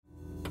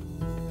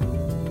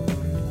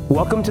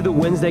Welcome to the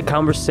Wednesday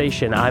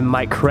Conversation. I'm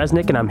Mike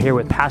Kresnick, and I'm here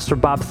with Pastor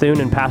Bob Thune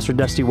and Pastor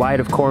Dusty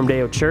White of Coram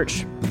Deo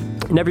Church.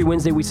 And every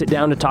Wednesday we sit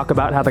down to talk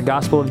about how the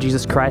gospel of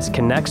Jesus Christ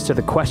connects to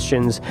the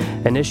questions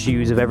and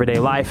issues of everyday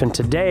life. And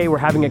today we're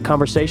having a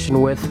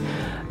conversation with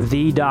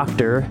the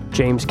Dr.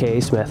 James K.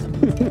 Smith.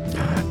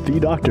 The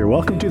Doctor.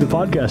 Welcome to the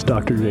podcast,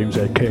 Dr. James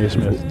K.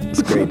 Smith.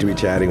 It's great to be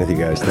chatting with you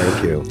guys.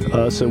 Thank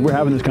you. So we're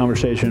having this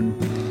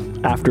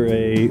conversation after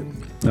a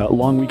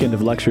long weekend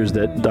of lectures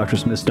that Dr.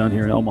 Smith's done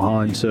here in Omaha,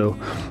 and so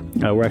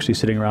we're actually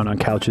sitting around on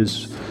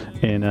couches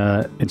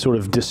and sort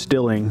of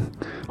distilling,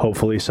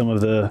 hopefully, some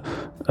of the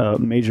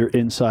major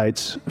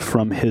insights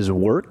from his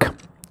work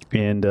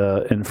and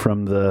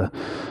from the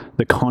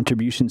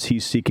contributions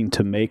he's seeking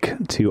to make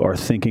to our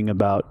thinking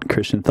about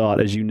Christian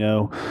thought. As you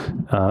know,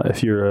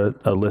 if you're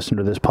a listener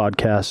to this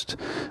podcast,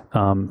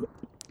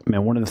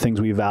 man, one of the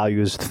things we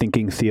value is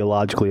thinking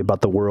theologically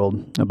about the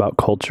world, about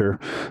culture,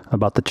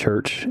 about the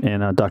church.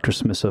 And Dr.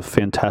 Smith's a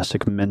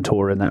fantastic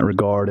mentor in that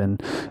regard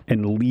and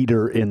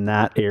leader in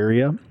that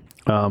area.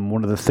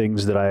 One of the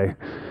things that I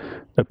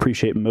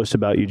appreciate most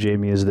about you,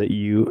 Jamie, is that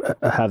you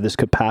have this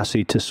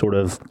capacity to sort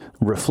of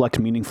reflect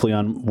meaningfully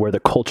on where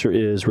the culture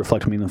is,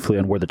 reflect meaningfully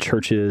on where the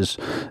church is,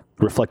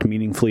 reflect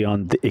meaningfully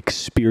on the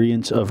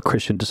experience of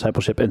Christian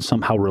discipleship, and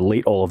somehow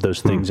relate all of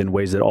those things in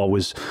ways that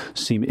always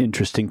seem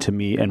interesting to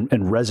me and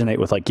resonate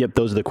with, like, yep,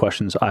 those are the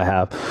questions I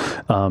have.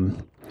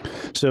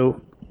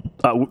 So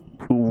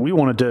we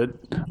wanted to...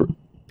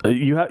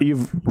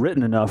 You've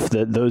written enough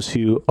that those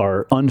who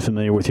are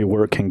unfamiliar with your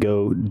work can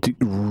go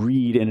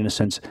read and, in a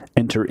sense,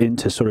 enter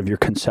into sort of your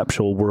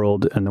conceptual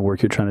world and the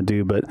work you're trying to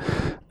do. But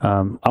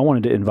I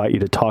wanted to invite you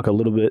to talk a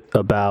little bit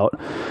about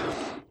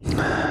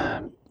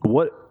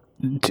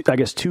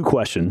two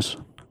questions.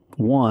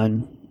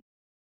 One,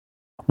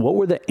 what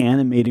were the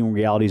animating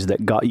realities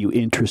that got you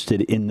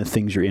interested in the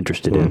things you're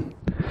interested in?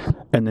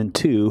 And then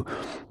two,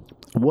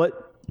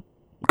 what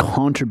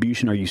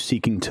contribution are you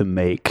seeking to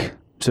make?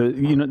 So,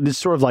 this is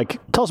sort of like,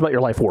 tell us about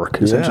your life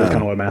work, essentially, is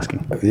kind of what I'm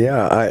asking.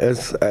 Yeah,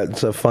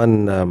 it's a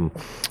fun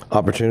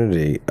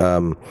opportunity.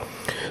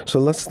 So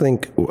let's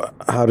think,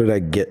 how did I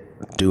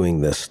get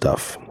doing this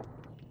stuff?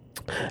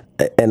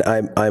 And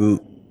I'm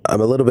a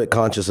little bit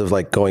conscious of,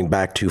 like, going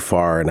back too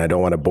far, and I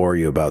don't want to bore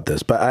you about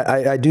this. But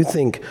I do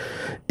think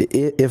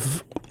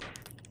if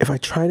I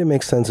try to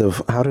make sense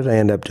of how did I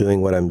end up doing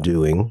what I'm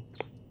doing,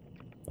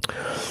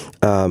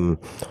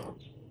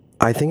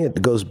 I think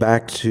it goes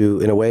back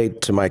to, in a way,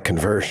 to my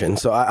conversion.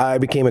 So I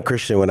became a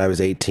Christian when I was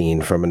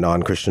 18 from a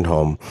non-Christian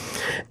home.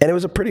 And it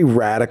was a pretty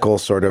radical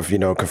sort of,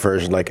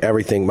 conversion, like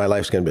everything, my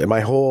life's going to be, my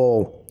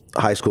whole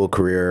high school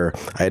career,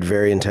 I had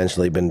very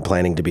intentionally been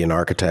planning to be an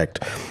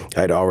architect.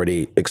 I'd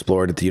already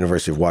explored at the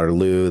University of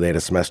Waterloo. They had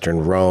a semester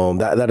in Rome.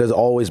 That has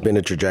always been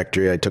a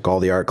trajectory. I took all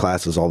the art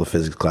classes, all the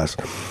physics class.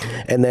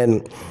 And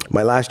then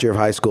my last year of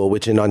high school,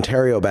 which in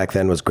Ontario back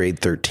then was grade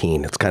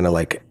 13. It's kind of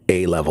like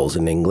A levels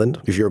in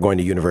England. If you were going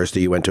to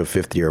university, you went to a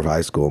fifth year of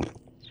high school.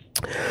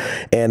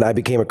 And I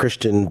became a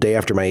Christian day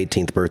after my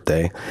 18th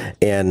birthday.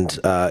 And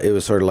it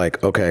was sort of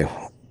like, okay,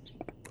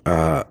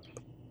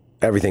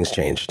 everything's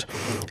changed.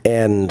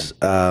 And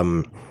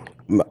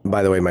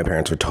by the way, my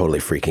parents were totally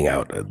freaking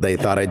out. They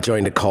thought I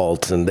joined a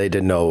cult and they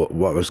didn't know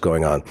what was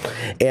going on.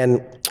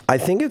 And I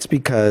think it's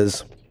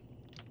because,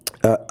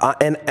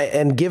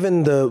 and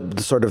given the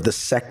sort of the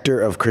sector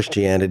of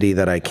Christianity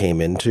that I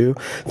came into,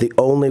 the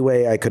only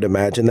way I could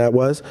imagine that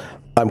was,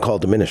 I'm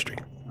called to ministry.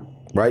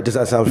 Right? Does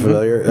that sound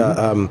familiar?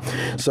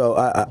 So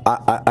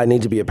I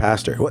need to be a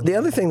pastor. Well, the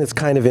other thing that's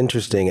kind of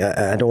interesting,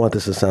 I don't want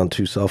this to sound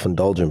too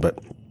self-indulgent, but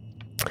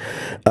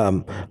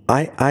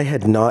I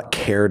had not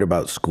cared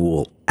about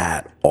school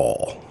at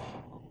all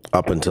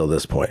up until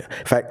this point.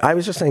 In fact, I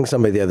was just saying to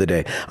somebody the other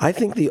day, I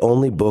think the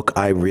only book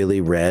I really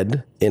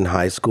read in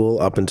high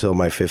school up until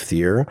my fifth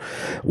year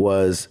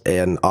was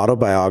an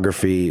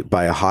autobiography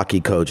by a hockey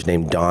coach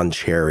named Don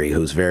Cherry,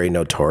 who's very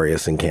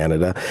notorious in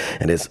Canada.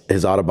 And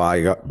his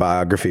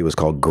autobiography was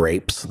called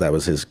Grapes. That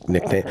was his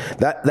nickname.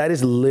 That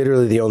is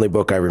literally the only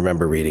book I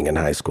remember reading in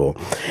high school.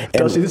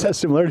 Dusty, this has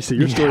similarities to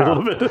your story a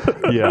little bit.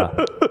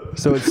 Yeah.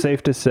 So it's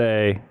safe to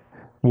say,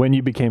 when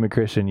you became a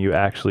Christian, you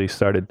actually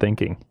started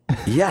thinking.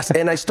 Yes,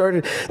 and I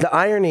started, the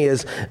irony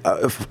is,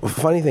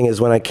 funny thing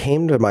is, when I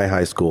came to my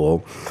high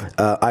school,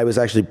 I was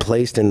actually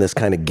placed in this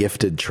kind of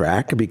gifted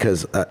track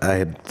because I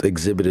had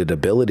exhibited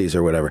abilities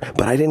or whatever,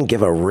 but I didn't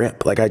give a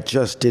rip. Like, I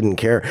just didn't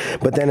care.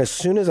 But then as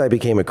soon as I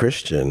became a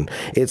Christian,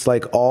 it's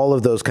like all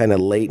of those kind of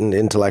latent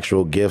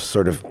intellectual gifts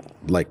sort of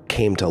like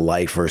came to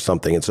life or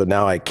something. And so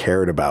now I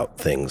cared about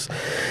things.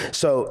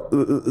 So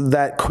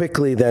that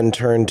quickly then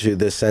turned to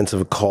this sense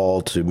of a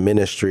call to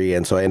ministry.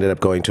 And so I ended up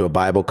going to a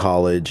Bible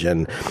college,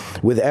 and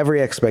with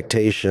every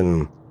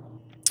expectation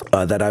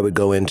that I would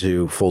go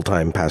into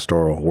full-time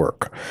pastoral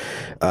work.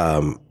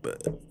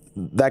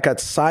 That got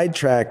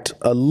sidetracked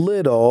a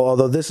little,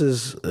 although this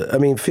is, I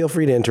mean, feel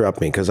free to interrupt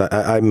me because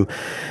I'm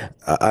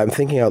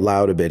thinking out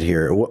loud a bit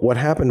here. What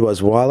happened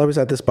was, while I was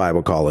at this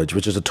Bible college,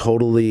 which is a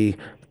totally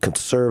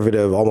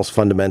conservative, almost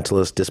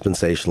fundamentalist,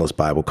 dispensationalist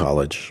Bible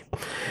college.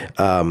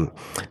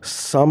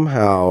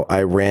 Somehow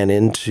I ran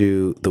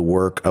into the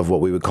work of what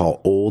we would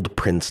call old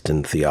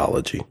Princeton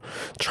theology.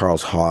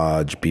 Charles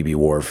Hodge, B.B.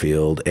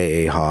 Warfield,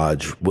 A.A.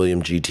 Hodge,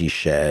 William G.T.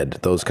 Shedd,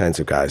 those kinds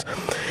of guys.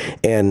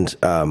 And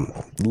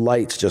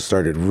lights just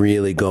started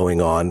really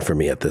going on for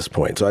me at this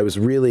point. So I was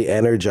really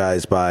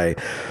energized by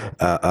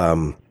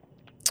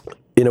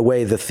in a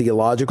way, the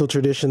theological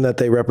tradition that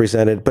they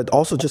represented, but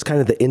also just kind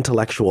of the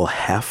intellectual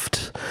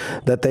heft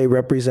that they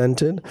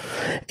represented.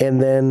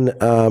 And then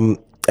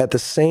at the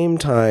same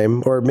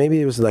time, or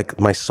maybe it was like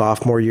my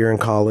sophomore year in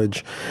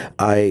college,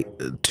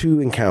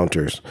 two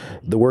encounters,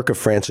 the work of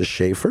Francis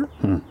Schaeffer,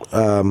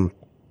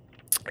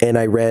 and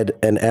I read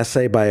an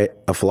essay by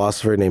a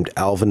philosopher named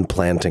Alvin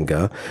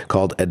Plantinga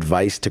called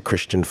Advice to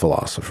Christian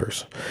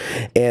Philosophers.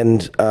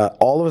 And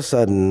all of a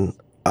sudden,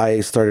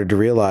 I started to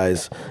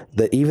realize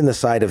that even the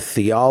side of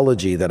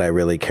theology that I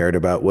really cared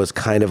about was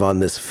kind of on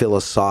this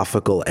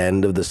philosophical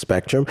end of the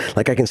spectrum.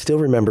 Like I can still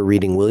remember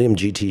reading William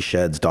G.T.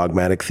 Shedd's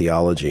Dogmatic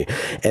Theology,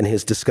 and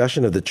his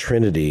discussion of the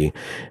Trinity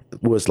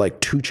was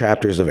like 2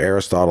 chapters of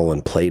Aristotle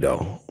and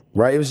Plato.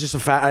 Right, it was just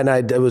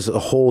it was a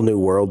whole new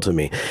world to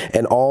me,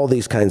 and all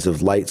these kinds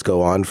of lights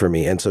go on for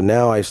me, and so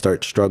now I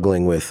start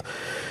struggling with,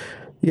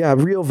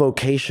 real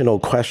vocational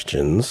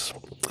questions,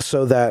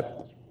 so that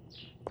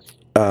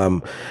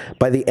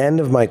by the end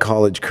of my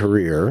college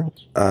career,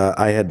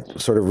 I had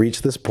sort of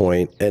reached this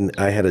point, and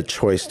I had a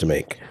choice to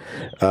make.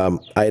 I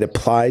had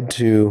applied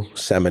to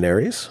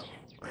seminaries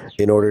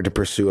in order to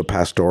pursue a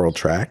pastoral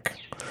track.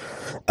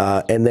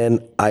 And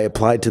then I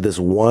applied to this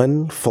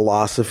one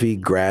philosophy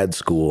grad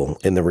school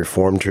in the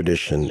Reformed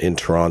tradition in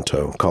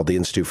Toronto called the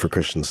Institute for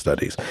Christian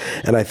Studies.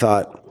 And I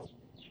thought,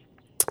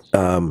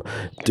 am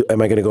I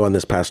going to go on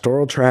this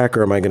pastoral track,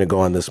 or am I going to go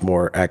on this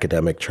more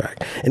academic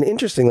track? And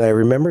interestingly, I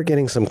remember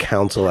getting some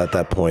counsel at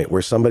that point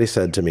where somebody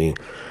said to me,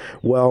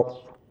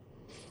 well,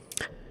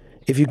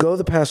 if you go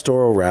the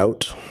pastoral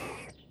route,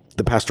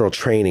 the pastoral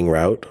training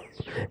route,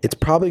 it's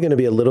probably going to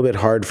be a little bit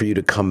hard for you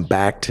to come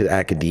back to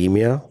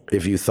academia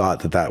if you thought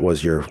that that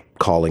was your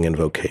calling and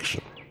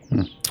vocation.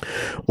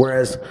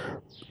 Whereas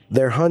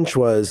their hunch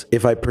was,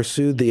 if I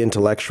pursued the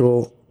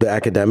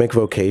academic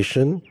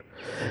vocation,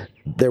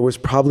 there was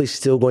probably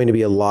still going to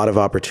be a lot of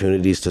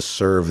opportunities to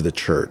serve the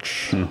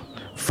church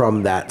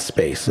from that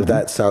space. If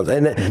that sounds,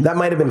 and that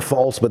might have been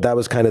false, but that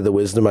was kind of the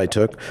wisdom I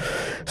took.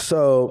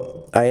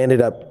 So I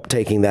ended up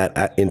taking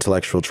that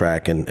intellectual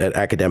track and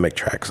academic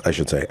track,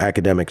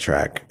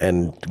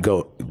 and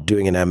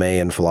doing an MA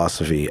in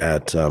philosophy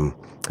at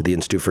the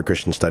Institute for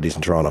Christian Studies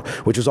in Toronto,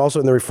 which was also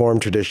in the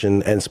Reformed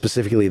tradition, and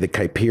specifically the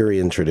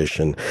Kuyperian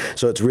tradition.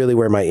 So it's really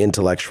where my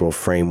intellectual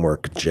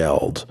framework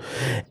gelled.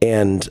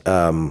 And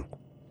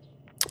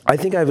I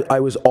think I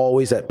was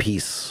always at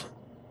peace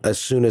as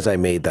soon as I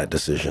made that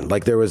decision.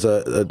 Like there was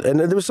and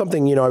there was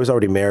something, I was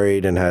already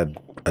married and had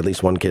at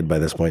least one kid by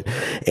this point.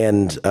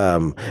 And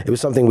it was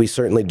something we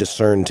certainly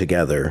discerned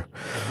together.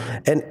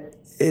 And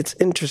it's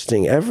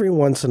interesting, every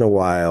once in a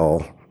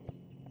while,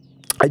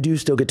 I do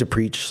still get to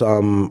preach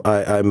some.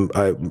 I'm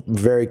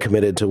very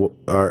committed to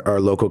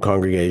our local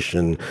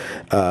congregation.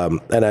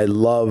 And I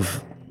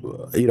love,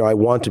 I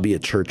want to be a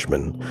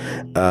churchman.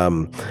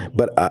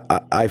 But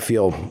I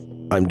feel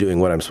I'm doing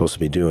what I'm supposed to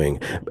be doing.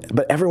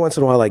 But every once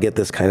in a while I get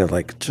this kind of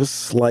like just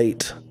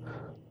slight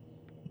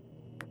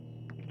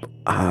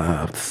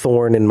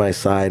thorn in my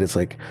side. It's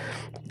like,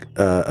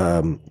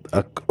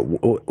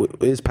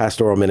 is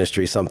pastoral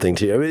ministry something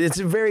to you? It's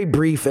very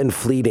brief and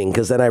fleeting,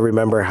 because then I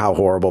remember how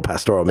horrible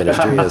pastoral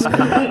ministry is.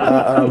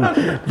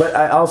 But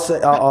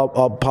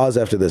I'll pause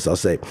after this. I'll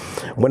say,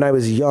 when I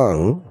was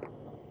young,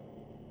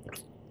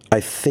 I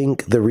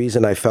think the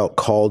reason I felt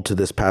called to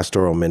this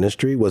pastoral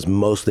ministry was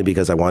mostly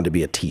because I wanted to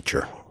be a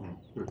teacher.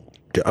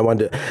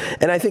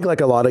 And I think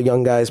like a lot of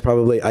young guys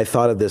probably, I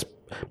thought of this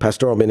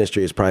pastoral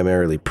ministry as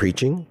primarily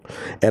preaching,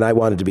 and I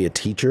wanted to be a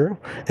teacher,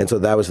 and so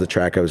that was the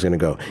track I was going to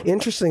go.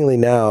 Interestingly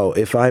now,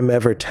 if I'm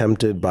ever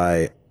tempted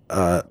by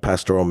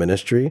pastoral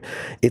ministry,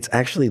 it's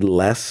actually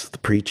less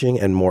preaching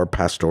and more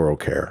pastoral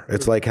care.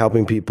 It's like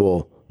helping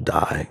people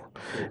die,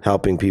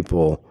 helping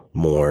people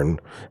mourn,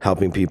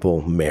 helping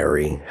people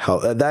marry.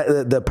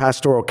 The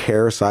pastoral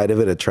care side of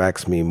it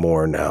attracts me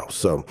more now.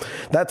 So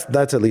that's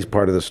at least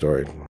part of the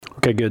story.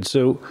 Okay, good.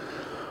 So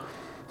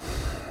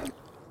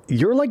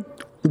you're like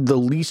the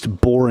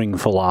least boring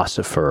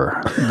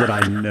philosopher that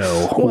I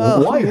know.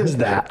 Well, why is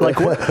that? Like,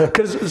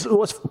 because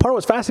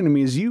what's fascinating to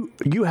me is you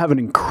have an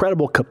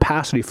incredible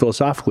capacity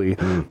philosophically,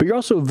 but you're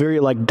also very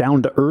like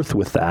down to earth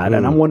with that.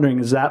 And I'm wondering,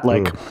 is that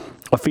like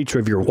a feature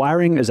of your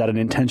wiring? Is that an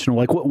intentional,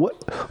 like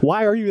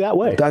why are you that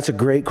way? That's a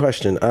great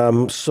question.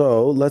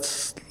 So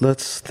let's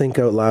think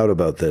out loud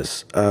about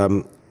this.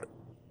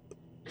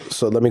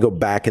 So let me go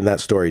back in that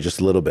story just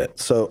a little bit.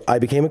 So I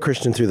became a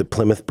Christian through the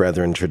Plymouth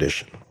Brethren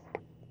tradition.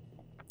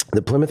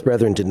 The Plymouth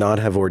Brethren did not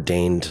have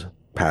ordained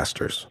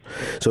pastors.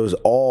 So it was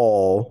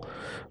all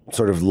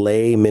sort of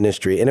lay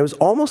ministry, and it was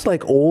almost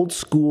like old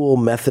school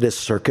Methodist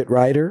circuit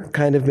rider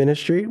kind of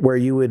ministry, where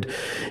you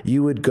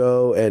would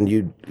go and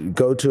you'd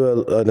go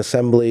to an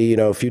assembly,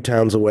 a few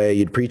towns away.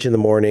 You'd preach in the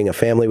morning. A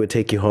family would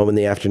take you home in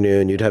the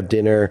afternoon. You'd have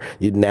dinner.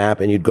 You'd nap,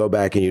 and you'd go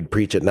back and you'd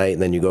preach at night,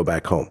 and then you go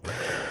back home.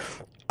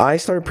 I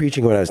started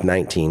preaching when I was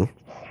 19.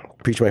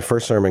 Preached my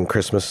first sermon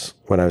Christmas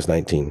when I was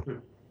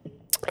 19.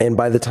 And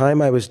by the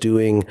time I was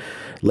doing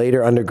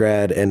later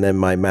undergrad and then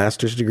my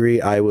master's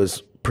degree, I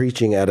was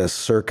preaching at a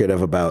circuit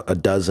of about a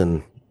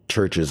dozen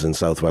churches in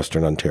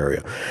southwestern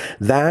Ontario.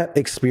 That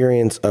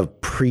experience of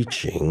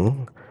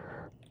preaching,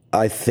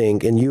 I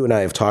think, and you and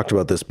I have talked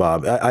about this,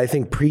 Bob, I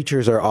think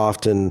preachers are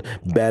often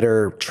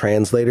better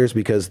translators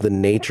because the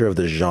nature of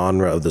the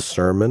genre of the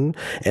sermon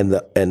and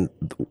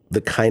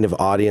the kind of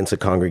audience a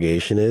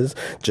congregation is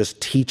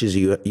just teaches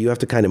you have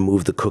to kind of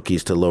move the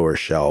cookies to lower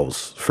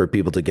shelves for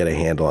people to get a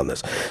handle on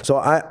this. So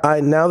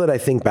I now that I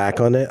think back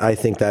on it, I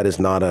think that is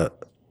not a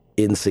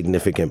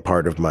insignificant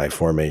part of my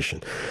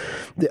formation.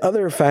 The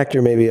other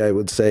factor maybe I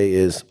would say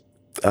is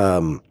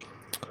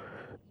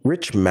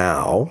Rich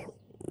Mao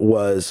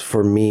was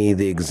for me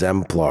the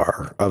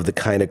exemplar of the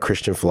kind of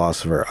Christian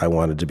philosopher I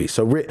wanted to be.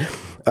 So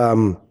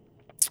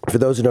for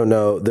those who don't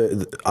know,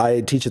 I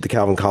teach at the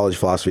Calvin College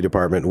Philosophy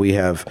Department. We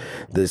have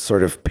this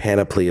sort of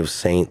panoply of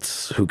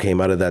saints who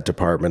came out of that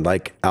department,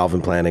 like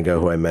Alvin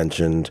Plantinga, who I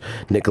mentioned,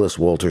 Nicholas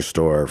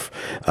Wolterstorff,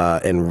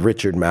 and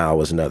Richard Mao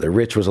was another.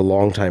 Rich was a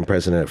longtime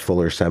president at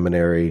Fuller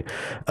Seminary.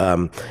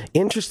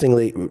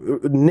 Interestingly,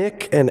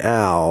 Nick and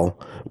Al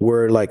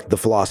were like the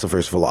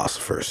philosophers,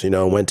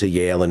 went to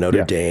Yale and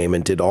Notre Dame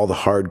and did all the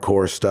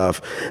hardcore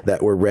stuff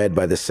that were read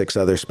by the 6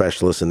 other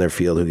specialists in their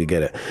field who could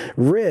get it.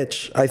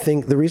 Rich, I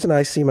think the reason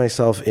I see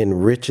myself in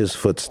Rich's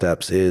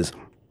footsteps is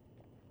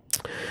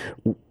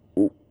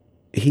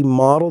he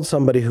modeled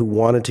somebody who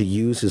wanted to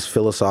use his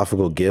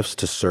philosophical gifts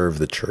to serve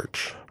the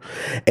church,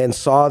 and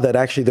saw that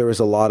actually there was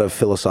a lot of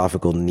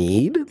philosophical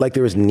need, like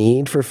there was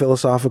need for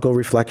philosophical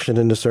reflection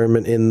and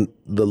discernment in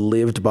the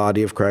lived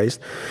body of Christ.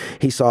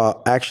 He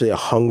saw actually a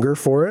hunger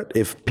for it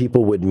if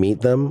people would meet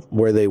them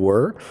where they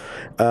were.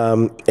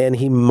 And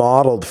he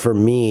modeled for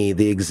me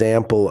the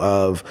example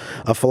of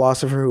a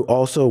philosopher who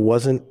also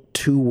wasn't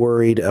too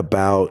worried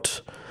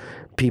about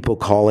people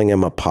calling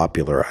him a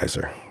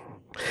popularizer.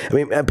 I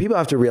mean, people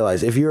have to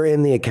realize if you're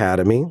in the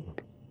academy,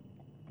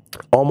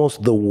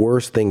 almost the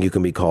worst thing you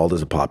can be called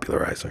is a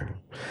popularizer.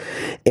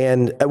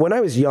 And when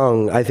I was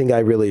young, I think I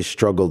really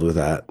struggled with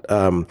that.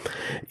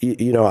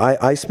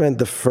 I spent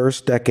the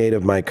first decade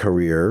of my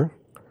career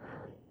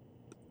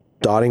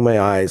dotting my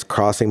I's,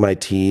 crossing my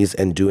T's,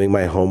 and doing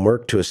my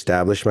homework to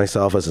establish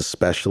myself as a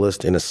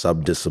specialist in a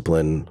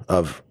subdiscipline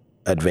of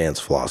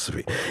advanced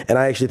philosophy. And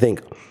I actually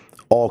think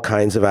all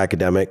kinds of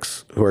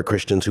academics who are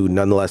Christians who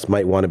nonetheless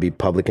might want to be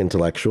public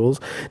intellectuals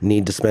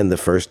need to spend the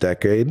first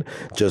decade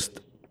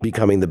just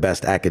becoming the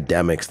best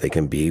academics they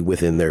can be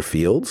within their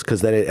fields,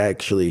 because then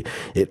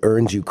it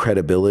earns you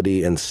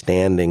credibility and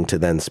standing to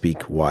then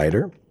speak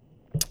wider.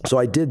 So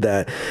I did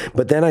that,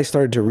 but then I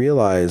started to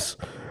realize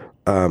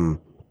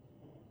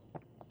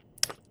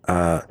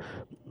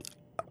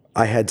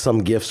I had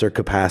some gifts or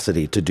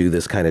capacity to do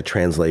this kind of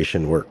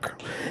translation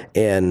work,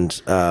 and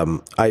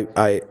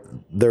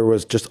there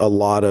was just a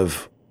lot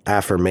of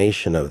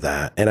affirmation of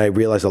that, and I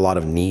realized a lot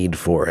of need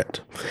for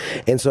it.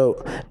 And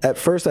so at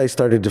first I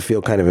started to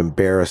feel kind of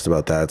embarrassed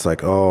about that. It's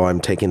like, oh, I'm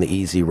taking the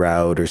easy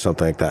route or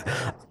something like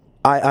that.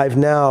 I've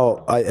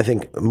now, I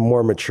think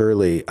more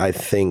maturely, I've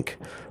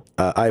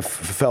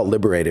felt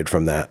liberated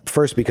from that.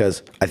 First,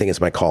 because I think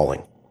it's my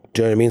calling.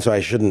 Do you know what I mean? So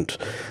I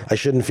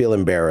shouldn't feel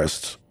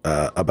embarrassed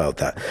about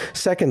that.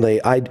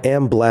 Secondly, I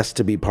am blessed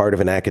to be part of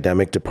an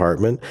academic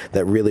department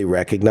that really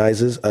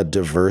recognizes a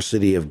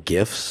diversity of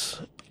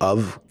gifts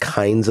of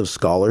kinds of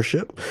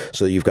scholarship.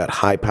 So you've got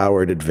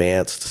high-powered,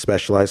 advanced,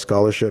 specialized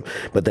scholarship,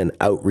 but then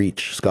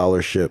outreach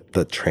scholarship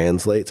that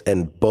translates,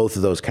 and both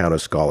of those count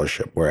as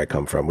scholarship where I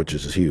come from, which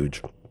is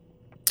huge.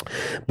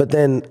 But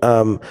then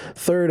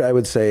third, I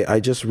would say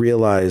I just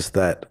realized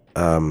that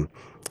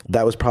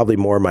that was probably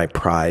more my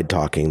pride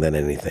talking than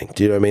anything.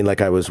 Do you know what I mean?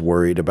 Like I was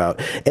worried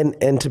about,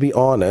 and to be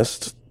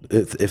honest,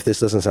 if this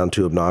doesn't sound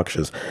too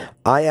obnoxious,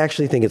 I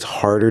actually think it's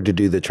harder to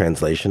do the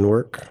translation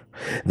work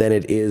than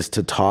it is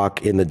to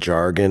talk in the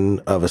jargon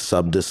of a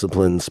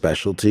subdiscipline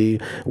specialty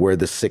where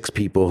the 6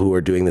 people who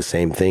are doing the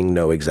same thing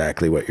know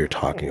exactly what you're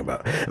talking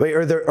about. I mean,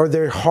 or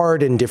they're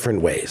hard in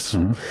different ways.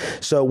 Mm-hmm.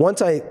 So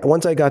once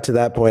I got to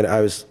that point,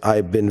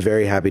 I've been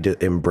very happy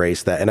to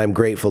embrace that, and I'm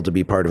grateful to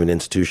be part of an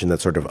institution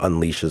that sort of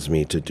unleashes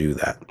me to do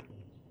that.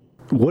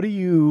 What do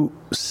you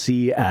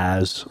see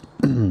as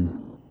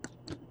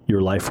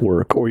your life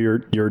work, or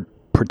your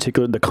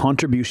particular, the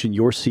contribution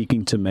you're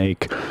seeking to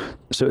make?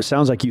 So it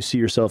sounds like you see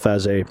yourself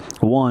as a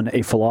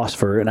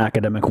philosopher, an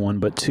academic one,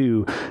 but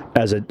 2,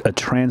 as a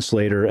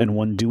translator, and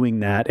one doing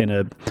that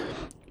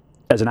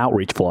as an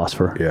outreach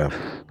philosopher. Yeah.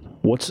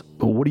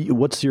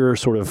 What's your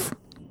sort of,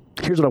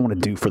 here's what I want to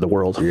do for the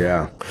world?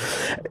 Yeah.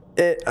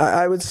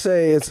 I would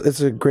say it's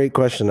a great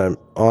question. I'm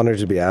honored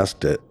to be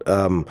asked it.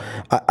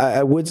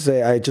 I would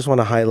say I just want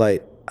to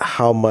highlight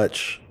how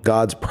much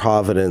God's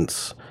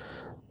providence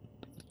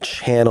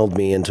channeled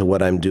me into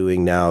what I'm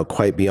doing now,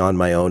 quite beyond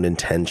my own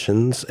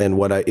intentions. And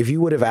if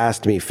you would have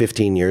asked me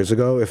 15 years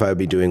ago if I would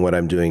be doing what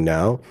I'm doing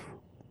now,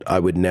 I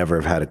would never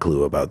have had a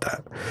clue about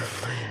that.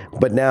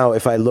 But now,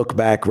 if I look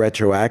back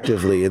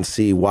retroactively and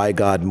see why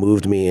God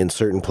moved me in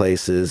certain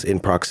places,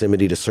 in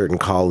proximity to certain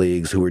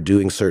colleagues who were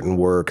doing certain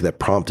work that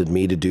prompted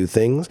me to do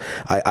things,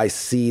 I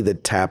see the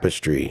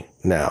tapestry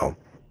now.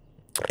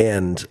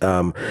 And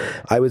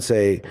I would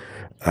say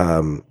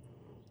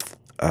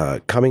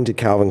coming to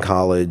Calvin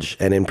College,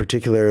 and in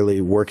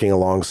particularly working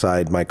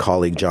alongside my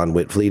colleague John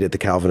Whitfleet at the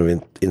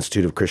Calvin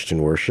Institute of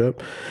Christian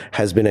Worship,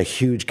 has been a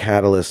huge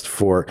catalyst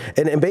for,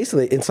 and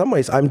basically, in some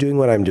ways, I'm doing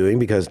what I'm doing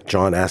because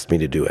John asked me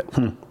to do it.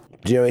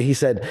 He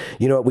said,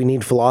 you know what, we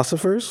need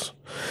philosophers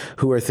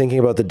who are thinking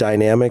about the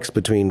dynamics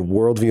between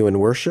worldview and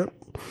worship.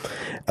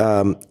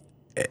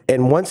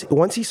 And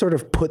once he sort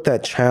of put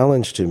that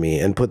challenge to me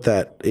and put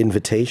that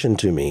invitation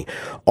to me,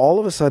 all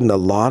of a sudden, a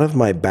lot of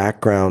my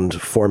background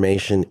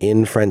formation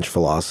in French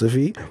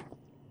philosophy,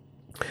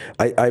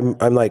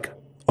 I'm like,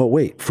 oh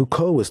wait,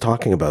 Foucault was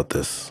talking about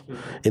this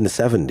in the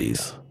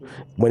 70s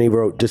when he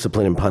wrote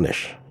Discipline and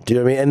Punish. Do you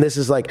know what I mean? And this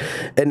is like,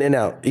 and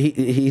now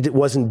he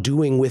wasn't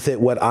doing with it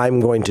what I'm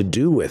going to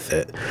do with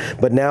it.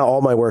 But now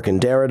all my work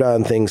in Derrida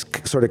and things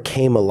sort of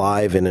came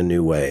alive in a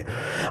new way.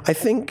 I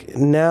think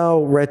now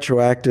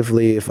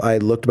retroactively, if I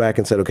looked back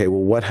and said, okay, well,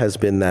 what has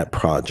been that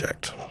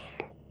project?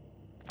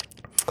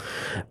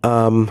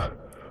 I'm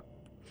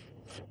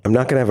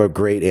not going to have a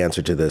great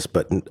answer to this,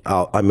 but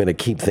I'm going to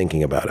keep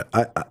thinking about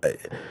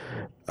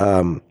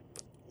it.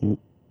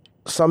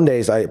 Some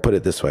days I put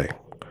it this way.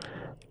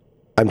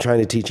 I'm trying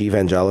to teach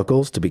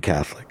evangelicals to be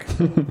Catholic.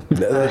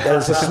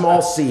 That's a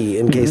small c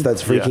in case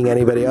that's freaking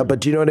anybody up.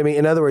 But do you know what I mean?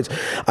 In other words,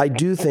 I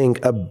do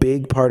think a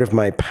big part of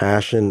my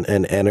passion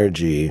and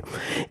energy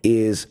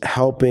is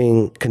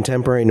helping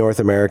contemporary North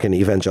American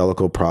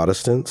evangelical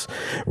Protestants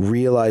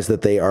realize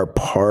that they are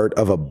part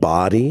of a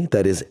body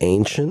that is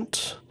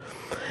ancient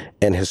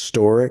and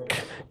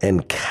historic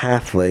and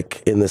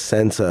Catholic in the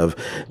sense of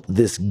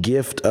this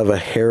gift of a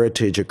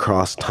heritage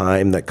across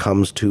time that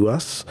comes to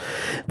us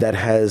that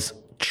has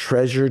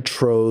treasure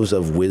troves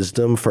of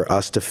wisdom for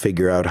us to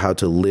figure out how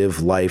to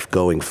live life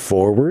going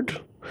forward.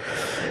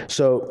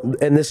 So,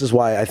 and this is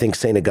why I think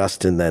St.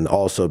 Augustine then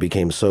also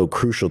became so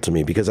crucial to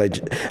me, because I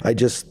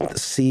just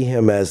see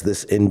him as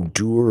this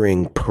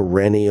enduring,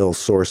 perennial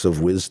source of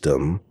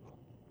wisdom,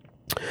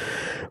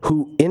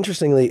 who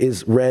interestingly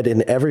is read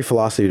in every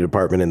philosophy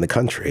department in the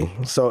country.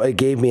 So it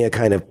gave me a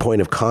kind of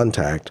point of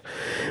contact.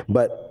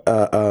 But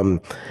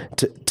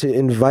to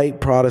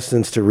invite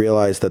Protestants to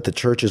realize that the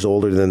church is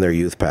older than their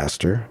youth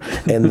pastor,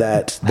 and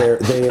that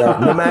they are,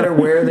 no matter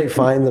where they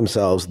find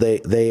themselves,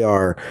 they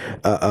are.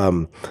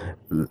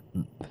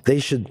 They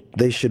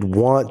should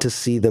want to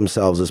see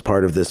themselves as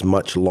part of this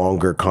much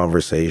longer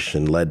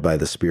conversation led by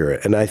the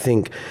Spirit. And I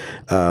think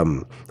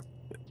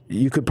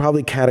you could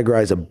probably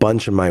categorize a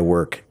bunch of my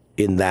work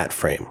in that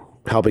frame,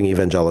 helping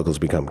evangelicals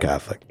become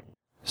Catholic.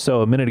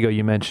 So a minute ago,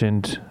 you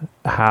mentioned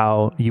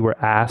how you were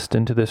asked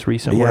into this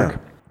recent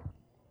work.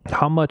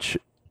 How much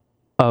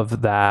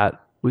of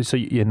that,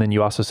 and then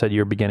you also said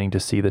you're beginning to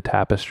see the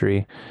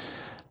tapestry.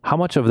 How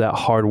much of that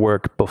hard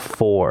work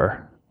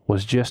before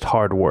was just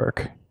hard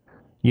work,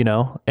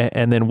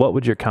 and then what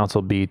would your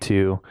counsel be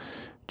to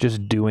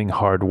just doing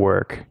hard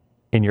work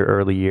in your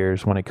early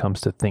years when it comes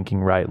to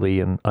thinking rightly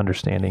and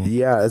understanding?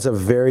 Yeah, that's a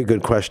very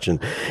good question.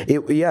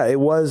 It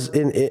was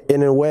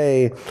in a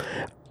way.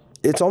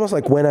 It's almost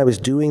like when I was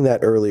doing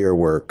that earlier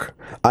work,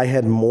 I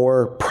had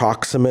more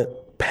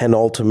proximate,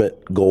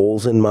 penultimate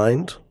goals in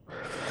mind.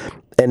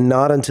 And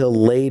not until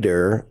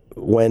later,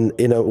 when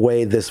in a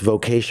way this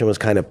vocation was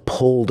kind of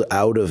pulled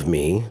out of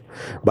me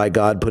by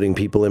God putting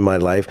people in my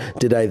life,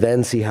 did I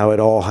then see how it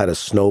all had a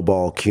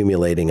snowball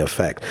accumulating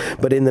effect.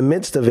 But in the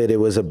midst of it, it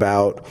was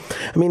about,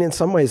 in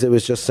some ways it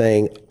was just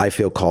saying, I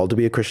feel called to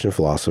be a Christian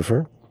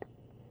philosopher.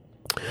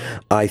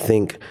 I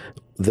think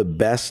the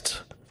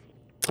best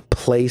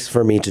place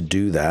for me to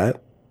do that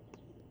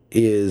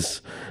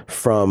is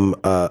from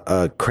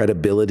a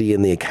credibility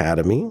in the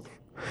academy,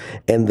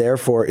 and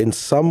therefore in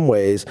some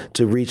ways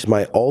to reach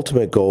my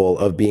ultimate goal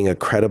of being a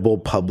credible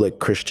public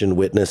Christian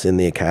witness in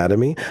the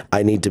academy,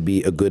 I need to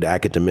be a good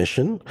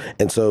academician.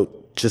 And so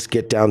just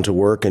get down to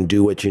work and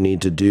do what you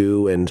need to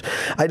do. And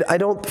I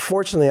don't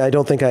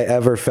think I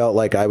ever felt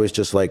like I was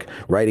just like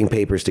writing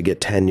papers to get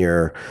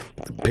tenure,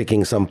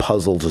 picking some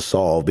puzzle to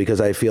solve,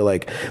 because I feel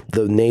like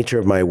the nature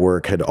of my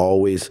work had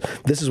always,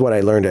 this is what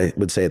I learned, I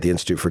would say, at the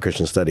Institute for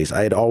Christian Studies.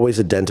 I had always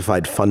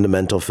identified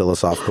fundamental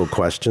philosophical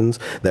questions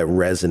that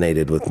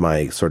resonated with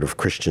my sort of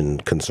Christian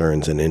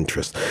concerns and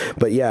interests.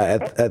 But yeah,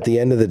 at the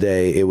end of the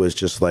day, it was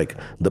just like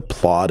the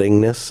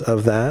ploddingness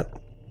of that.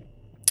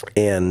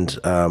 And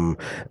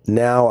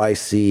now I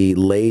see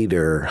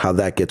later how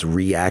that gets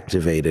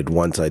reactivated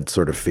once I'd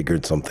sort of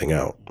figured something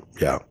out.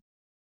 Yeah.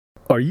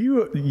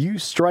 You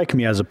strike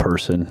me as a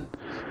person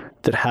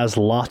that has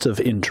lots of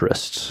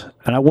interests.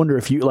 And I wonder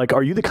if you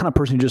are you the kind of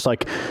person who just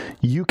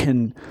you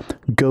can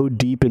go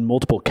deep in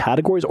multiple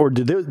categories, or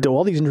do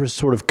all these interests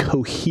sort of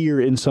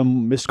cohere in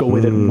some mystical way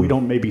that we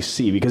don't maybe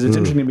see? Because it's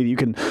interesting to me that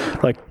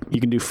you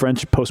can do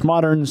French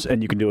postmoderns,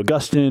 and you can do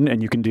Augustine,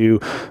 and you can do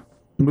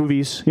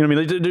movies. You know what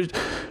I mean?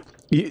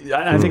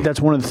 I think that's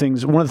one of the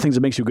things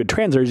that makes you a good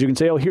translator is you can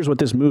say, oh, here's what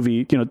this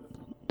movie,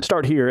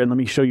 start here and let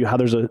me show you how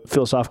there's a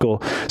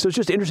philosophical. So it's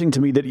just interesting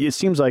to me that it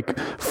seems like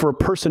for a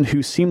person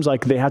who seems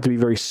like they have to be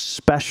very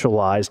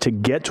specialized to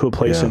get to a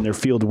place in their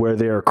field where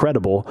they are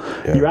credible,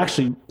 you're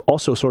actually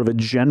also sort of a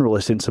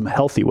generalist in some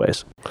healthy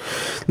ways.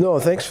 No,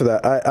 thanks for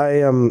that.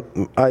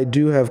 I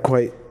do have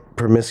quite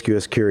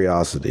promiscuous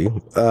curiosity.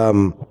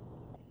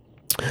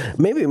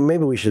 Maybe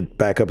we should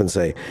back up and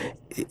say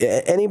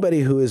anybody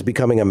who is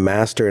becoming a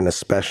master and a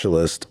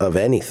specialist of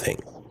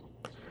anything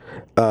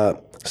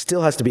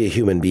still has to be a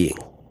human being.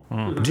 Do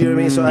you know what I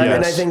mean? So,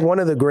 and I think one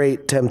of the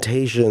great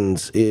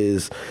temptations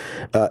is,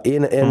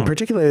 and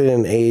particularly in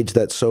an age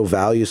that so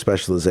values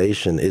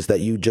specialization, is that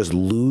you just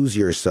lose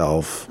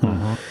yourself.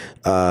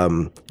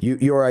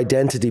 Your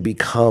identity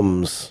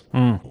becomes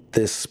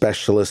this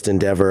specialist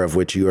endeavor of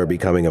which you are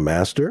becoming a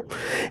master.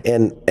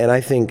 And I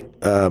think,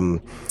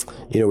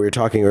 we were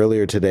talking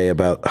earlier today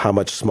about how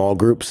much small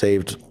group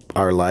saved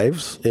our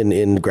lives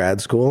in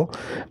grad school.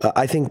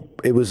 I think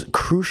it was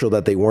crucial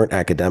that they weren't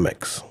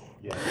academics.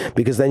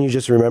 Because then you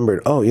just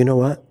remembered, oh, you know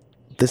what?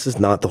 This is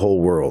not the whole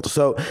world.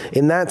 So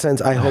in that sense,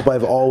 I hope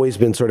I've always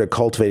been sort of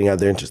cultivating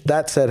other interests.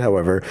 That said,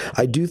 however,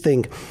 I do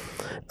think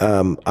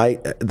I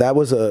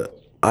was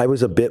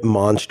a bit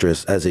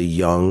monstrous as a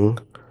young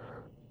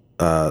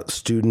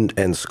student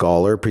and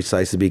scholar,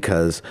 precisely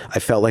because I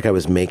felt like I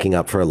was making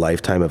up for a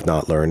lifetime of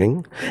not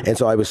learning. And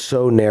so I was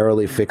so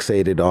narrowly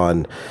fixated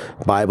on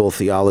Bible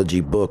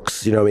theology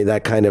books,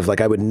 that kind of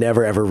I would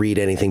never ever read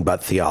anything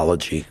but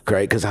theology,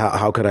 right? Because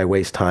how could I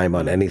waste time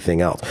on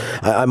anything else?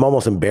 I'm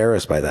almost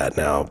embarrassed by that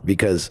now,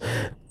 because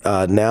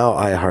now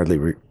I hardly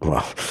read.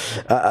 Well,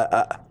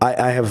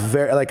 I have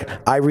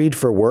I read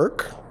for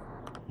work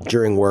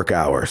during work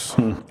hours.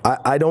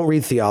 I don't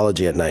read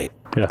theology at night.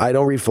 Yeah. I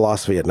don't read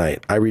philosophy at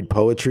night. I read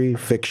poetry,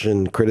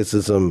 fiction,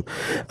 criticism,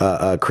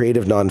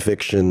 creative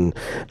nonfiction,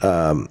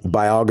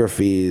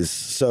 biographies.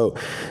 So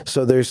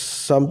there's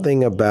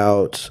something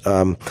about.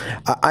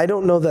 I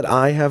don't know that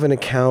I have an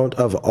account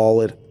of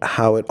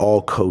how it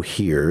all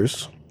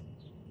coheres,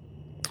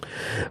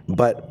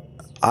 but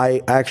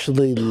I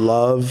actually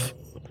love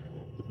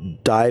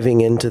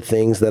diving into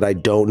things that I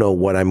don't know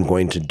what I'm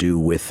going to do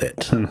with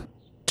it.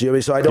 Do you know what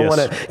I mean? So I don't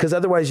want to, because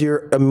otherwise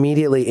you're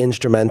immediately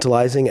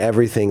instrumentalizing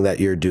everything that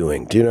you're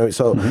doing. Do you know?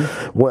 So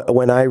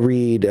when I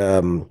read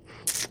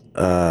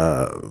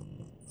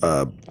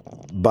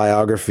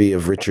biography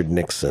of Richard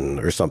Nixon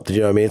or something,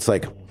 you know what I mean? It's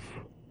like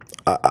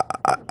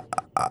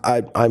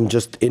I'm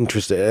just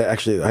interested.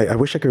 Actually, I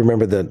wish I could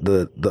remember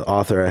the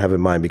author I have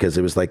in mind, because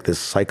it was like this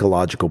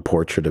psychological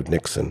portrait of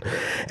Nixon.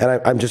 And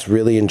I'm just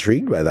really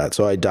intrigued by that.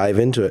 So I dive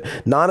into it.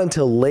 Not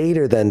until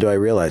later then do I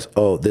realize,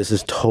 oh, this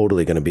is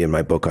totally going to be in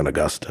my book on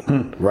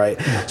Augustine,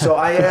 right? So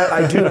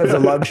I do have the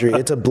luxury.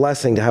 It's a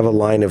blessing to have a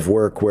line of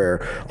work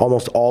where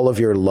almost all of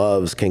your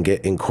loves can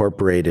get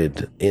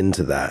incorporated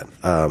into that.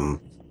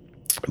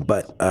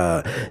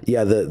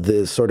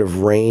 The sort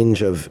of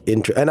range of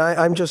interest. And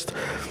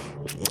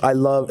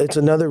it's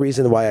another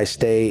reason why I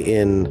stay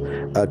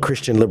in a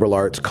Christian liberal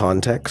arts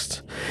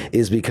context,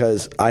 is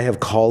because I have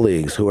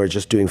colleagues who are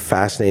just doing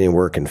fascinating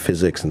work in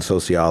physics and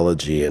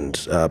sociology and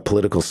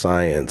political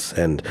science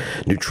and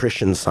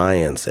nutrition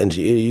science. And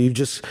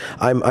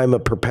I'm a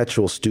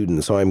perpetual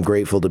student, so I'm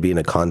grateful to be in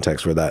a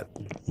context where that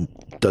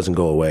doesn't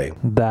go away.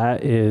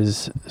 That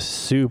is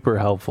super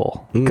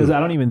helpful, because I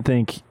don't even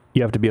think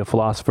you have to be a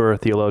philosopher, a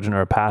theologian,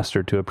 or a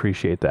pastor to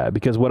appreciate that.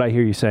 Because what I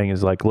hear you saying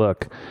is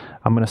look,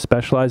 I'm going to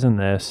specialize in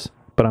this,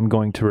 but I'm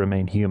going to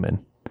remain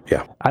human.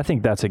 Yeah. I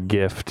think that's a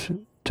gift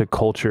to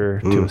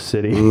culture, to a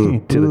city,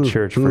 to the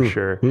church for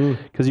sure.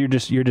 Because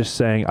you're just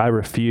saying, I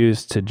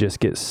refuse to just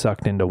get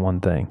sucked into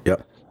one thing.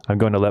 Yep. I'm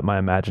going to let my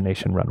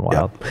imagination run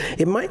wild. Yeah.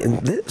 It might.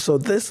 So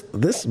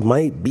this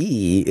might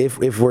be,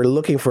 if we're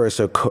looking for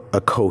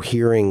a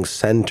cohering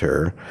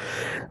center,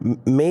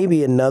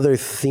 maybe another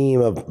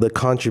theme of the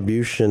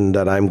contribution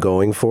that I'm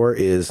going for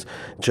is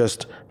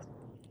just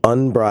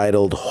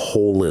unbridled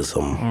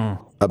holism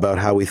about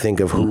how we think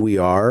of who we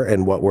are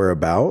and what we're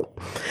about.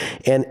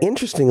 And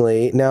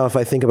interestingly, now if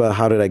I think about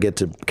how did I get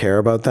to care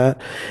about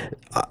that,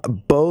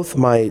 both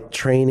my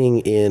training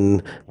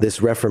in this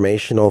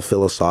reformational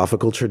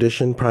philosophical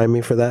tradition primed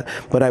me for that,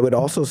 but I would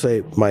also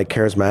say my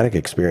charismatic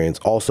experience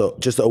also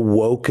just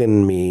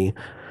awakened me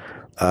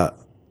to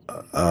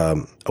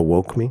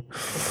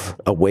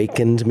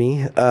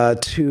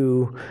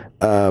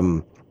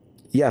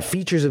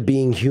features of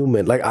being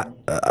human.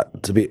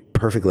 To be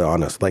perfectly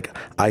honest,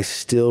 I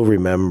still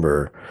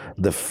remember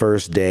the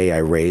first day I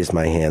raised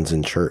my hands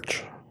in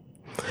church,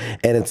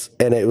 and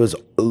it was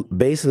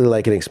basically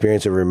like an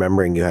experience of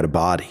remembering you had a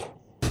body.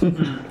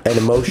 and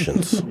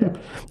emotions,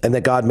 and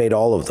that God made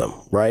all of them,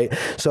 right?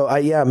 So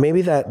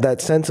maybe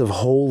that sense of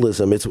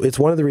holism, it's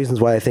one of the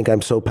reasons why I think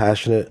I'm so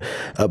passionate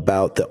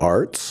about the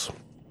arts.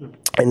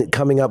 And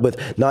coming up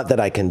with, not that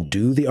I can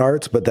do the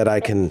arts, but that I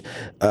can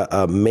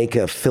make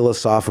a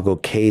philosophical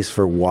case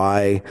for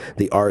why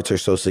the arts are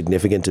so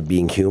significant to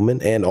being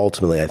human, and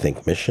ultimately, I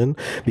think, mission,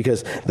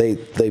 because they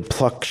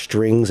pluck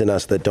strings in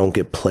us that don't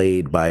get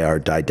played by our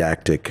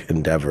didactic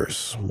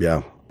endeavors.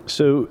 Yeah.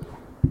 So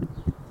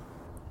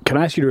can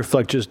I ask you to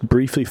reflect just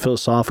briefly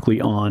philosophically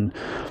on,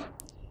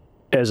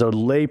 as a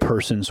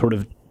layperson, sort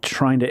of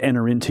trying to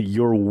enter into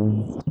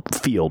your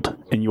field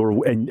and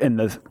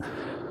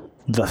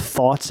the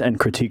thoughts and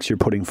critiques you're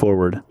putting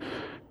forward.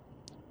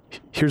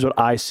 Here's what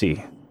I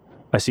see.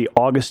 I see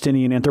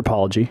Augustinian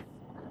anthropology,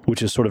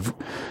 which is sort of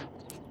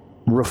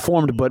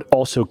reformed but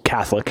also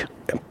Catholic,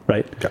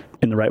 right?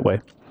 In the right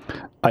way.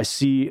 I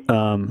see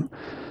the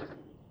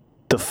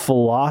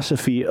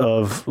philosophy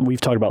of,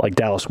 we've talked about like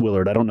Dallas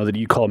Willard. I don't know that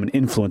you call him an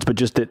influence, but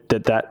just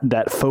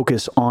that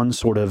focus on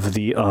sort of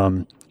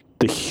the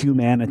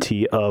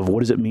humanity of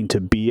what does it mean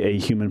to be a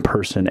human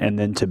person, and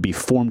then to be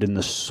formed in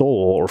the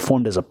soul or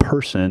formed as a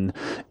person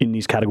in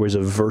these categories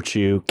of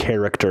virtue,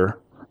 character.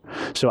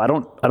 So I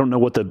don't know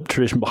what the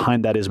tradition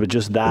behind that is, but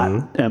just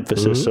that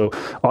emphasis. So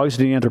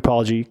Augustinian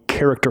anthropology,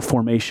 character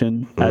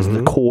formation as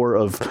the core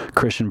of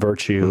Christian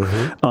virtue,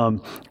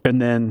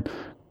 and then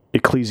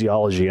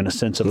ecclesiology in a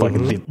sense of like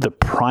the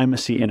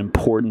primacy and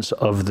importance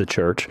of the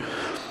church.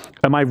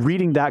 Am I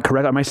reading that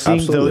correct? Am I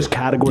seeing those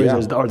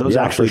categories? Are those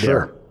actually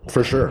there?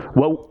 For sure.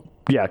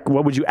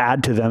 What would you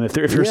add to them if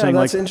you're saying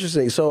that's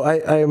interesting. So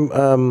I'm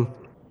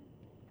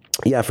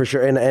for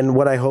sure. And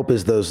what I hope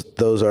is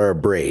those are a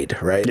braid,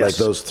 right? Yes. Like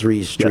those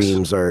three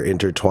streams are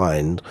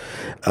intertwined.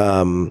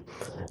 There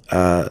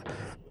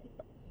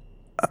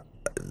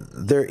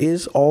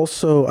is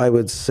also, I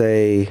would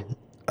say,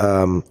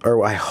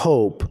 or I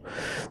hope,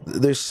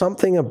 there's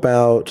something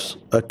about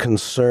a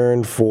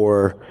concern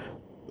for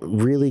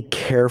really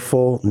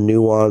careful,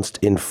 nuanced,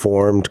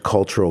 informed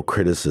cultural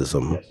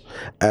criticism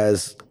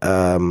as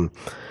that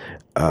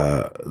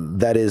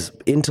is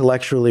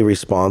intellectually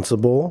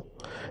responsible,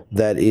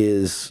 that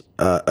is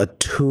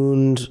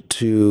attuned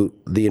to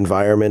the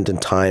environment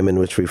and time in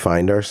which we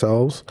find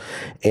ourselves.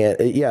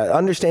 And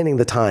understanding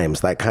the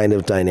times, that kind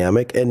of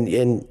dynamic,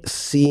 and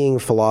seeing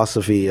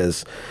philosophy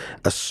as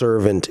a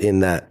servant in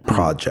that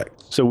project.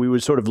 So we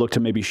would sort of look to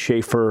maybe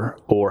Schaeffer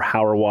or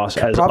Hauerwas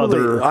as probably,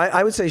 other...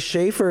 I would say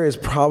Schaeffer is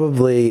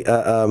probably,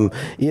 some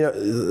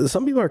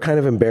people are kind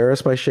of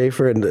embarrassed by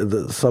Schaeffer,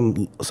 and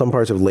some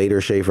parts of later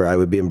Schaeffer I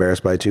would be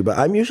embarrassed by too, but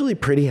I'm usually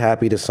pretty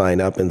happy to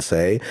sign up and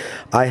say,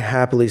 I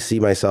happily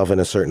see myself in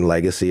a certain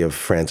legacy of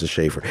Francis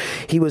Schaeffer.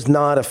 He was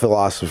not a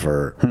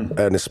philosopher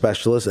and a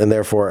specialist, and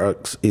therefore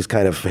he's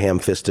kind of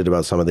ham-fisted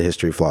about some of the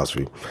history of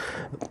philosophy.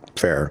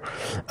 Fair.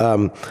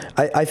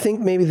 I think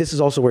maybe this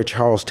is also where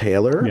Charles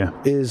Taylor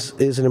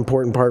is an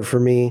important part for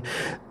me.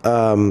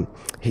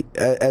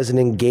 As an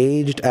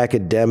engaged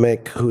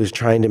academic who is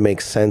trying to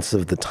make sense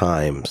of the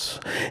times.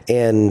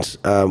 And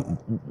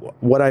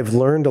what I've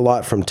learned a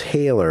lot from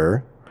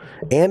Taylor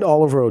and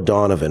Oliver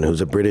O'Donovan,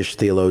 who's a British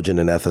theologian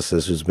and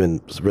ethicist who's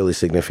been really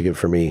significant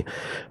for me,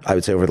 I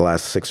would say over the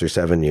last 6 or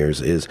 7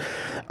 years, is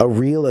a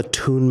real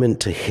attunement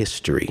to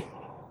history.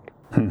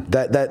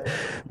 That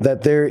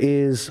there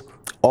is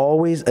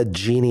always a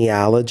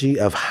genealogy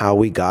of how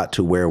we got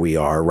to where we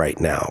are right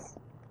now.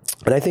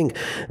 And I think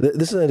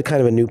this is a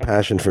kind of a new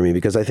passion for me,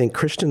 because I think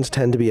Christians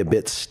tend to be a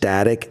bit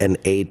static and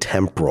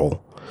atemporal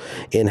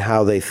in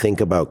how they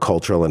think about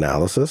cultural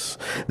analysis.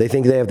 They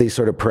think they have these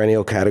sort of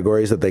perennial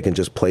categories that they can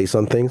just place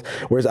on things,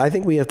 whereas I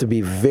think we have to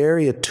be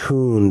very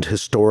attuned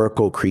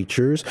historical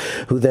creatures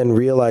who then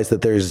realize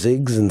that there's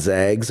zigs and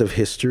zags of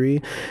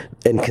history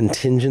and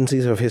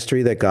contingencies of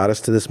history that got us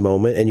to this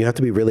moment, and you have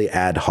to be really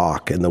ad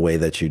hoc in the way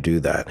that you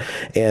do that.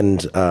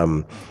 And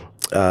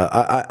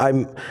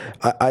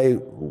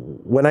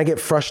when I get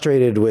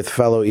frustrated with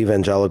fellow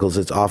evangelicals,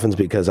 it's often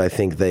because I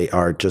think they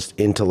are just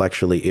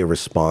intellectually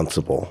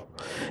irresponsible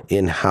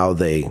in how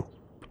they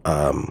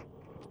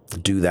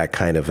do that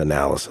kind of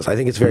analysis. I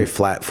think it's very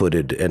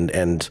flat-footed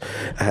and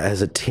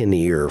has a tin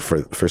ear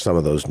for some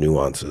of those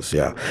nuances.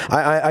 Yeah,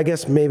 I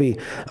guess maybe.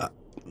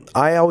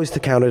 I always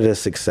count it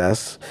as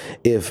success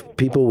if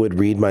people would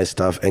read my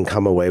stuff and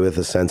come away with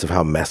a sense of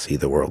how messy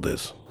the world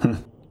is.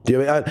 Do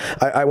you know,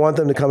 I want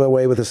them to come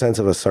away with a sense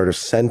of a sort of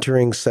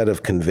centering set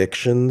of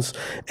convictions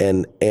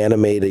and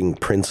animating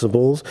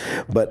principles,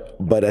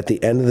 but at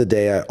the end of the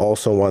day, I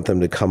also want them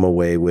to come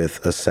away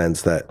with a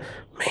sense that,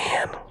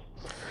 man,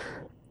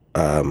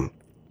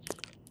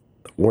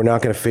 we're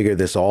not going to figure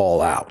this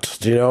all out,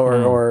 do you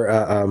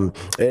know?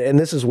 And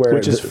this is where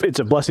it's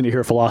a blessing to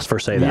hear a philosopher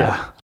say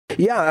that.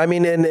 Yeah, I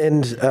mean,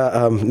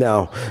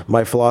 now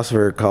my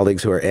philosopher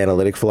colleagues who are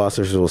analytic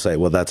philosophers will say,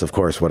 well, that's of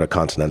course what a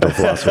continental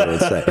philosopher would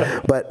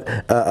say. But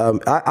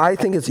I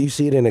think you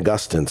see it in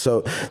Augustine.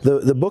 So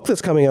the book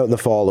that's coming out in the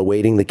fall,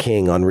 Awaiting the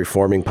King on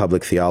Reforming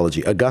Public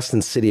Theology,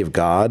 Augustine's City of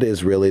God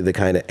is really the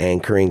kind of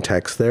anchoring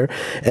text there.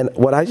 And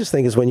what I just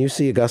think is when you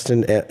see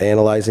Augustine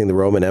analyzing the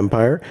Roman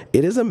Empire,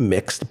 it is a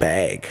mixed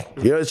bag.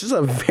 It's just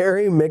a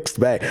very mixed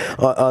bag.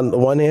 On the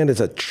one hand, it's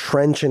a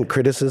trenchant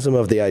criticism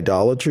of the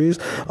idolatries.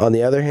 On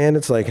the other hand,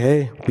 it's like,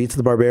 hey, beats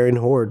the barbarian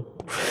horde.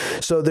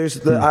 So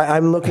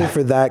I'm looking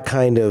for that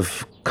kind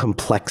of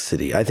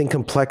complexity. I think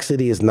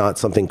complexity is not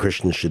something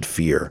Christians should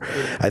fear.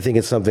 I think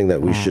it's something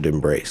that we should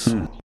embrace.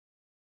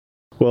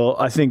 Well,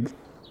 I think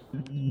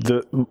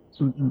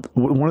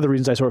one of the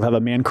reasons I sort of have a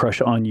man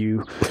crush on you,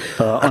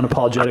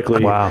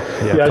 unapologetically. Wow.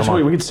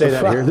 Yeah, we could say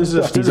that here. This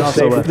is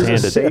a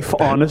safe,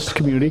 honest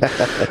community.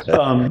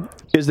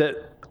 Is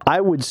that I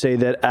would say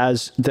that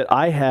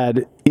I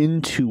had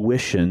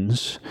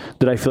intuitions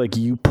that I feel like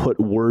you put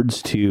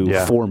words to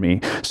for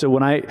me. So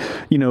when I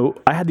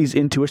had these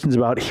intuitions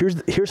about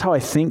here's how I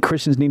think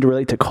Christians need to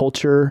relate to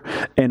culture,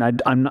 and I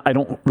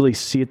don't really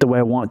see it the way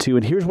I want to,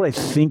 and here's what I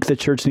think the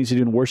church needs to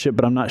do in worship,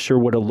 but I'm not sure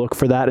where to look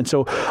for that. And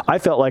so I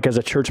felt like as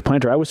a church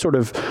planter, I was sort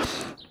of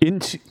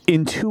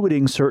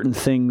intuiting certain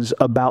things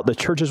about the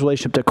church's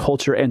relationship to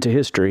culture and to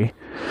history,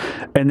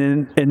 and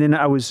then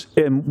I was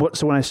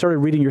so when I started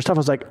reading your stuff, I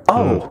was like,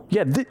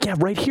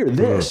 right here,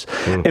 this,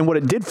 and what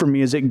it did for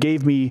me is it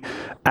gave me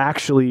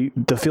actually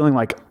the feeling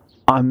like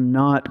I'm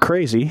not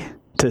crazy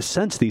to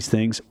sense these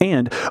things,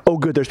 and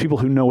good, there's people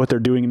who know what they're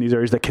doing in these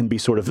areas that can be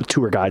sort of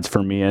tour guides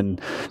for me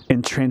and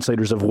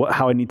translators of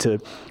how I need to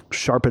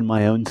sharpen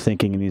my own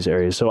thinking in these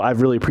areas. So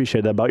I've really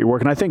appreciated that about your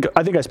work, and I think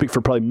I speak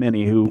for probably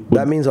many who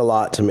that means a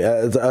lot to me.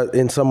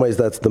 In some ways,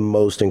 that's the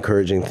most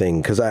encouraging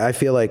thing, because I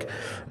feel like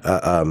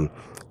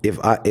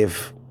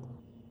if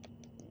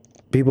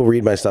people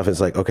read my stuff, it's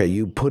like, okay,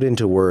 you put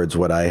into words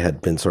what I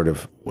had been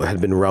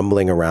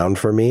rumbling around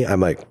for me.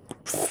 I'm like,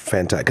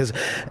 fantastic. Because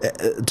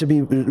to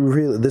be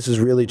real, this is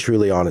really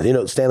truly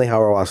honest. Stanley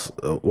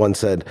Hauerwas once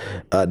said,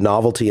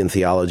 novelty in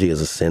theology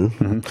is a sin.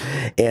 Mm-hmm.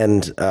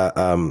 And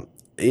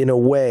in a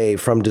way,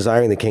 from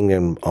Desiring the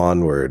Kingdom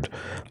onward,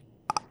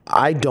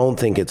 I don't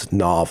think it's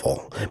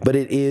novel, but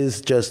it is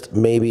just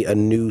maybe a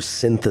new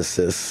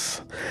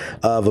synthesis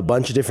of a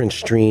bunch of different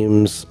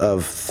streams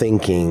of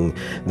thinking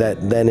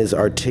that then is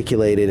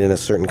articulated in a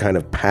certain kind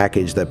of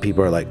package that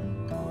people are like,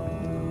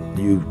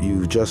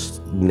 you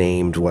just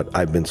named what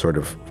I've been sort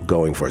of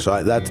going for.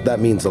 So that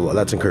means a lot.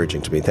 That's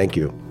encouraging to me. Thank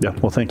you. Yeah.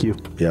 Well, thank you.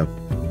 Yeah.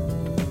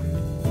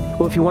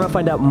 Well, if you want to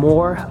find out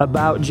more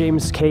about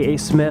James K.A.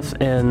 Smith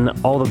and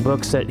all the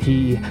books that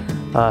he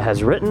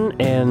has written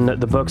and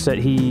the books that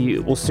he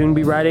will soon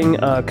be writing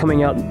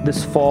coming out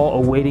this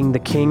fall, Awaiting the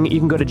King, you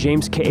can go to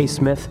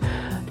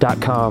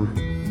jameskasmith.com.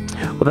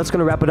 Well, that's going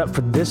to wrap it up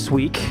for this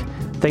week.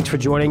 Thanks for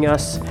joining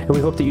us, and we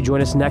hope that you join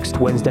us next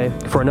Wednesday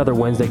for another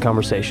Wednesday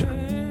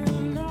conversation.